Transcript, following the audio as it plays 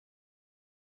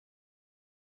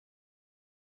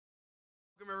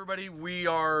Welcome everybody.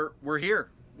 We're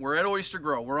here. We're at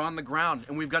OysterGro. We're on the ground,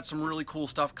 and we've got some really cool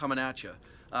stuff coming at you.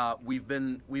 We've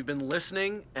been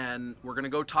listening, and we're gonna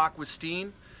go talk with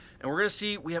Steen, and we're gonna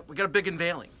see we got a big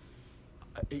unveiling,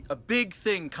 a big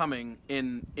thing coming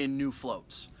in new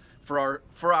floats for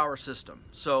our system.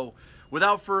 So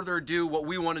without further ado, what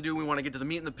we want to do, we want to get to the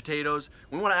meat and the potatoes.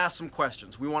 We want to ask some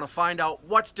questions. We want to find out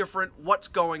what's different, what's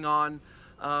going on.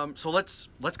 So let's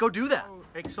go do that. Oh,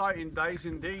 exciting days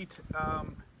indeed.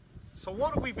 So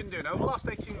what have we been doing? Over the last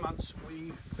 18 months,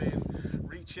 we've been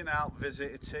reaching out,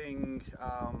 visiting.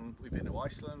 We've been to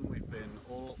Iceland, we've been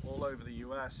all over the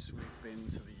US, we've been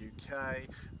to the UK,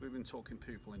 we've been talking to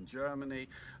people in Germany,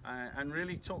 and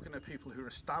really talking to people who are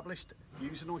established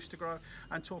using OysterGro,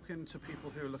 and talking to people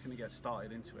who are looking to get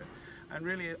started into it, and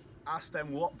really ask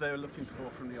them what they're looking for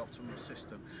from the optimum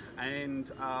system. And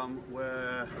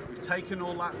we've taken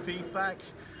all that feedback,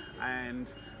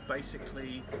 and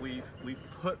basically we've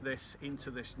put this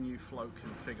into this new float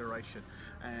configuration,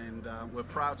 and we're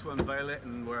proud to unveil it,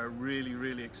 and we're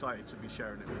really excited to be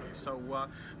sharing it with you. So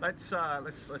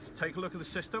let's take a look at the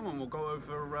system, and we'll go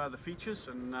over the features,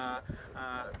 and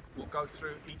we'll go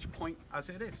through each point as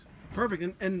it is.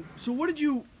 Perfect. And so what did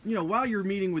you while you're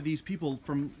meeting with these people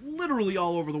from literally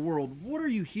all over the world, what are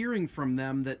you hearing from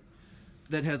them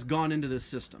that has gone into this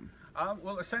system?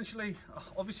 Well, essentially,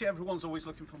 obviously everyone's always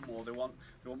looking for more. They want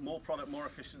more product, more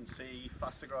efficiency,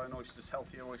 faster growing oysters,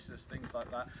 healthier oysters, things like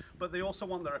that. But they also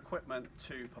want their equipment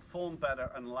to perform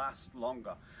better and last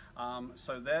longer.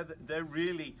 So they're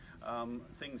really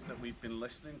things that we've been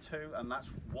listening to, and that's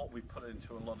what we put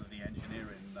into a lot of the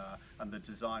engineering and the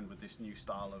design with this new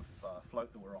style of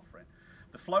float that we're offering.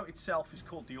 The float itself is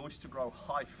called the OysterGro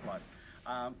HighFlo.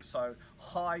 So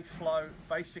HighFlo,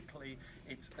 basically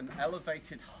it's an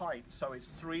elevated height, so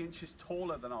it's 3 inches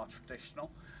taller than our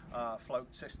traditional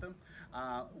float system,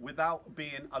 without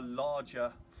being a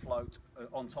larger float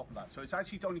on top of that. So it's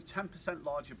actually only 10%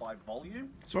 larger by volume.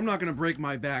 So I'm not going to break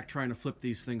my back trying to flip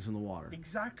these things in the water.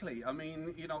 Exactly. I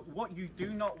mean, what you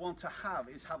do not want to have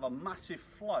is have a massive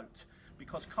float,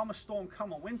 because come a storm,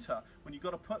 come a winter, when you've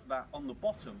got to put that on the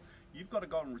bottom, you've got to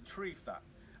go and retrieve that.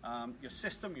 Your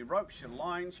system, your ropes, your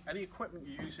lines, any equipment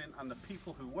you're using, and the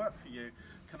people who work for you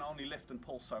can only lift and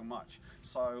pull so much.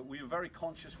 So we were very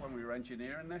conscious when we were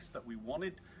engineering this that we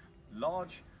wanted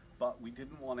large, but we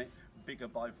didn't want it bigger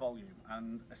by volume.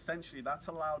 And essentially that's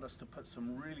allowed us to put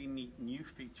some really neat new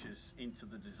features into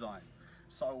the design.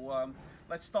 So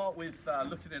let's start with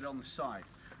looking at it on the side.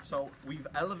 So we've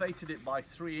elevated it by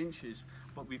 3 inches,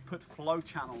 but we've put flow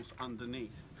channels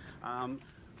underneath.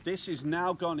 This is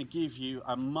now going to give you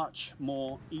a much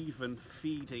more even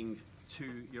feeding to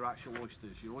your actual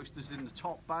oysters. Your oysters in the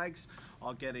top bags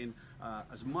are getting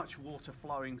as much water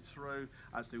flowing through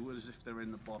as they would as if they're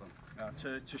in the bottom.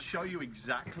 To show you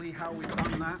exactly how we've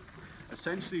done that,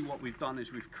 essentially what we've done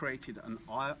is we've created an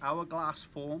hourglass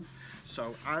form.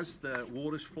 So as the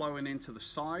water's flowing into the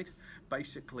side,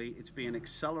 basically it's being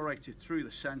accelerated through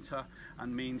the center,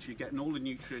 and means you're getting all the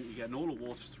nutrient, you're getting all the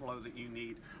water flow that you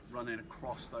need running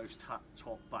across those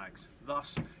top bags.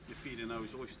 Thus, you're feeding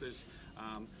those oysters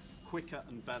quicker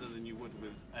and better than you would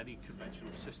with any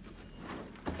conventional system.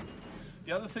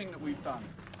 The other thing that we've done,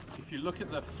 if you look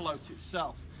at the float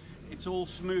itself, it's all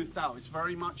smoothed out. It's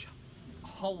very much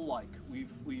hull-like.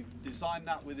 We've designed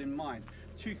that with in mind.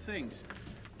 Two things.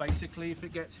 Basically, if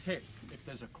it gets hit, if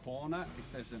there's a corner,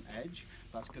 if there's an edge,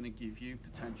 that's going to give you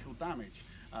potential damage.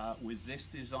 With this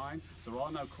design, there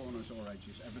are no corners or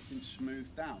edges. Everything's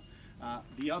smoothed down.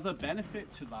 The other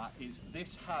benefit to that is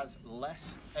this has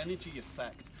less energy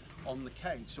effect on the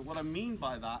cage. So what I mean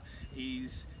by that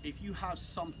is if you have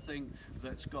something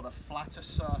that's got a flatter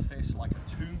surface, like a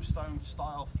tombstone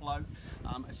style float,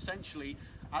 essentially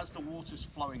as the water's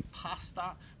flowing past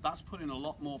that, that's putting a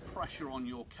lot more pressure on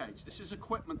your cage. This is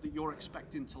equipment that you're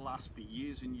expecting to last for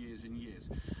years and years and years.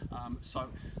 So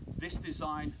this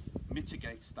design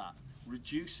mitigates that,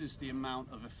 reduces the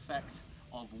amount of effect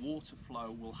of water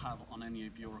flow will have on any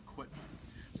of your equipment.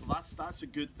 So that's a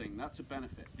good thing, that's a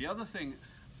benefit. The other thing,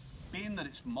 being that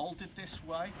it's molded this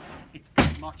way, it's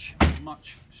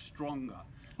much stronger.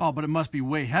 Oh, but it must be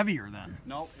way heavier then.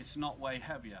 No, it's not way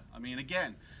heavier. I mean,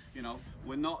 again,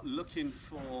 we're not looking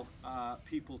for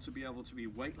people to be able to be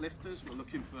weightlifters. We're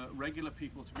looking for regular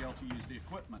people to be able to use the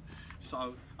equipment.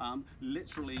 So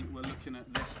literally we're looking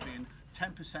at this being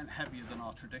 10% heavier than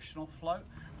our traditional float,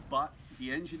 but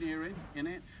the engineering in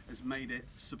it has made it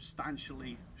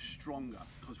substantially stronger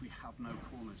because we have no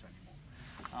corners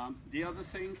anymore. The other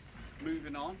thing,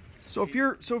 moving on. So if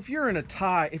you're in a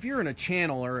tide, if you're in a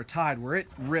channel or a tide where it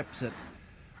rips at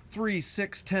 3,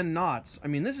 6, 10 knots, I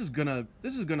mean, this is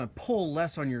gonna pull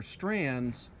less on your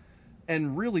strands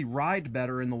and really ride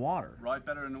better in the water. Ride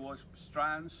better in the water.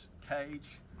 Strands,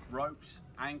 cage, ropes,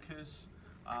 anchors.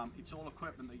 It's all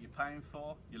equipment that you're paying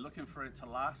for. You're looking for it to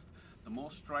last. The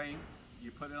more strain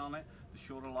you put in on it, the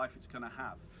shorter life it's going to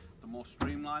have. The more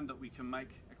streamlined that we can make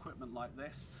equipment like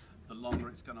this, the longer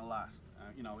it's going to last.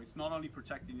 You know, it's not only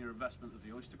protecting your investment of the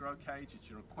OysterGro cage, it's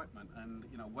your equipment. And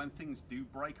you know, when things do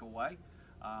break away,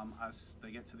 as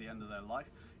they get to the end of their life,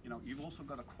 you know, you've also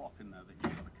got a crop in there that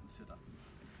you've got to consider.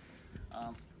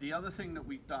 The other thing that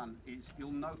we've done is,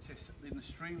 you'll notice in the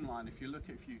streamline, if you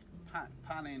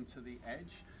pan into the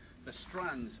edge, the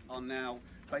strands are now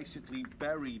basically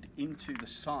buried into the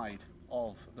side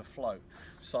of the float.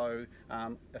 So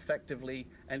effectively,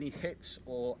 any hits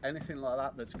or anything like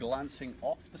that that's glancing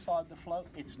off the side of the float,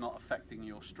 it's not affecting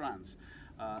your strands,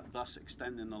 thus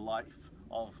extending the life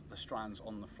of the strands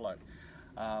on the float.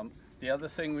 The other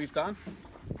thing we've done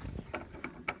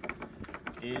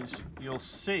is, you'll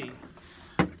see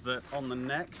that on the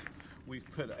neck we've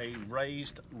put a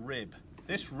raised rib.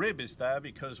 This rib is there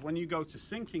because when you go to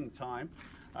sinking time,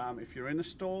 if you're in a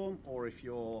storm or if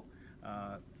you're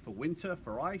for winter,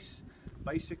 for ice,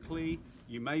 basically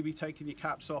you may be taking your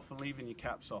caps off and leaving your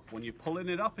caps off. When you're pulling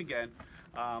it up again,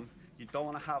 you don't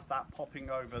want to have that popping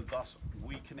over, thus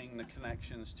weakening the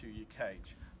connections to your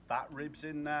cage. That rib's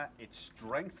in there, it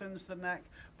strengthens the neck,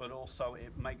 but also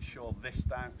it makes sure this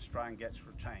strand gets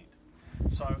retained.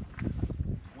 So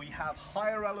we have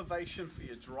higher elevation for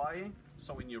your drying,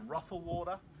 so in your rougher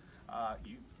water,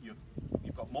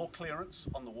 you've got more clearance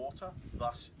on the water,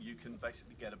 thus you can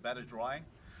basically get a better drying.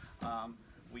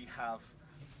 We have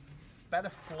better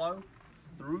flow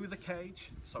through the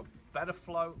cage, so better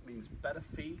flow means better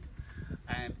feed,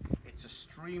 and it's a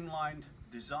streamlined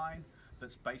design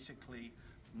that's basically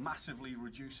massively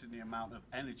reducing the amount of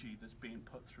energy that's being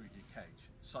put through your cage.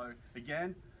 So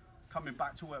again, coming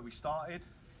back to where we started,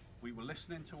 we were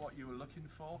listening to what you were looking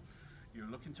for. You were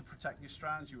looking to protect your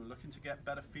strands, you were looking to get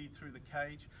better feed through the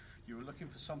cage, you were looking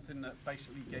for something that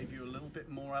basically gave you a little bit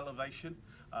more elevation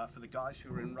for the guys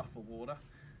who are in rougher water.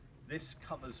 This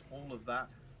covers all of that,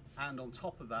 and on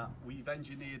top of that, we've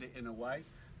engineered it in a way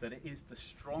that it is the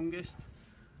strongest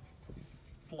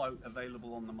float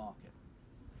available on the market.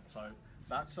 So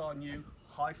that's our new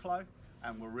HighFlo,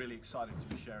 and we're really excited to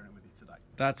be sharing it with you today.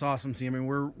 That's awesome, see. I mean,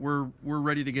 we're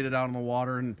ready to get it out on the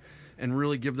water and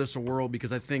really give this a whirl,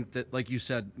 because I think that, like you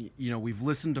said, you know, we've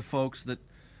listened to folks that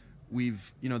you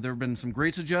know, there have been some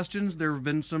great suggestions, there have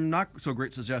been some not so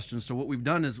great suggestions. So what we've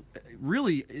done is,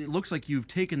 really, it looks like you've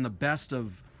taken the best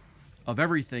of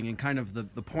everything and kind of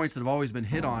the points that have always been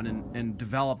hit on and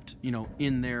developed, you know,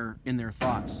 in their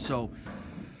thoughts. So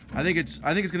I think it's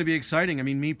going to be exciting. I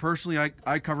mean, me personally,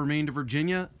 I cover Maine to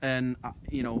Virginia, and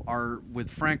you know, are with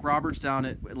Frank Roberts down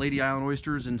at Lady Island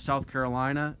Oysters in South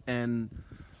Carolina, and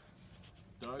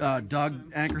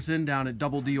Doug Ankerson down at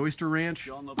Double D Oyster Ranch.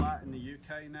 John Labatt in the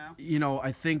UK now. You know,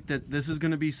 I think that this is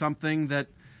going to be something that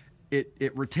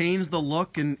it retains the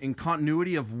look and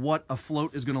continuity of what a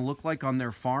float is going to look like on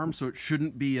their farm. So it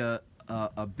shouldn't be a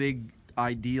big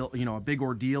ordeal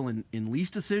in lease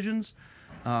decisions.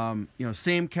 You know,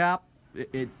 same cap.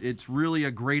 It's really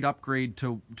a great upgrade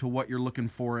to what you're looking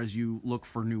for as you look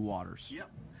for new waters. Yep.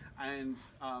 And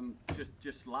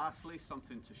just lastly,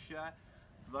 something to share.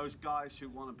 For those guys who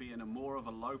want to be in a more of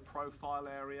a low profile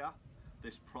area,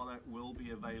 this product will be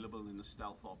available in the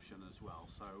stealth option as well.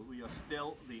 So we are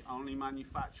still the only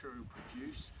manufacturer who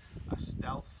produce a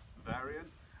stealth variant,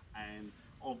 and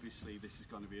obviously this is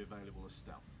going to be available as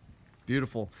stealth.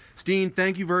 Beautiful. Steen,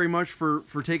 thank you very much for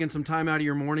taking some time out of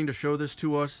your morning to show this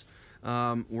to us.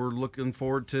 We're looking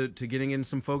forward to getting in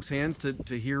some folks' hands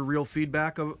to hear real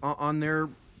feedback on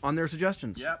their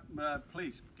suggestions. Yep,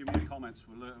 please give me your comments.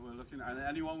 We're looking, and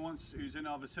anyone who's in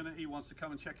our vicinity wants to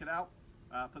come and check it out,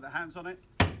 put their hands on it,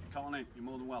 come on in. You're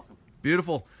more than welcome.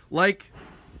 Beautiful. Like,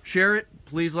 share it.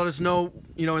 Please let us know,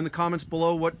 you know, in the comments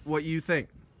below what you think.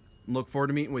 Look forward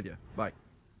to meeting with you. Bye.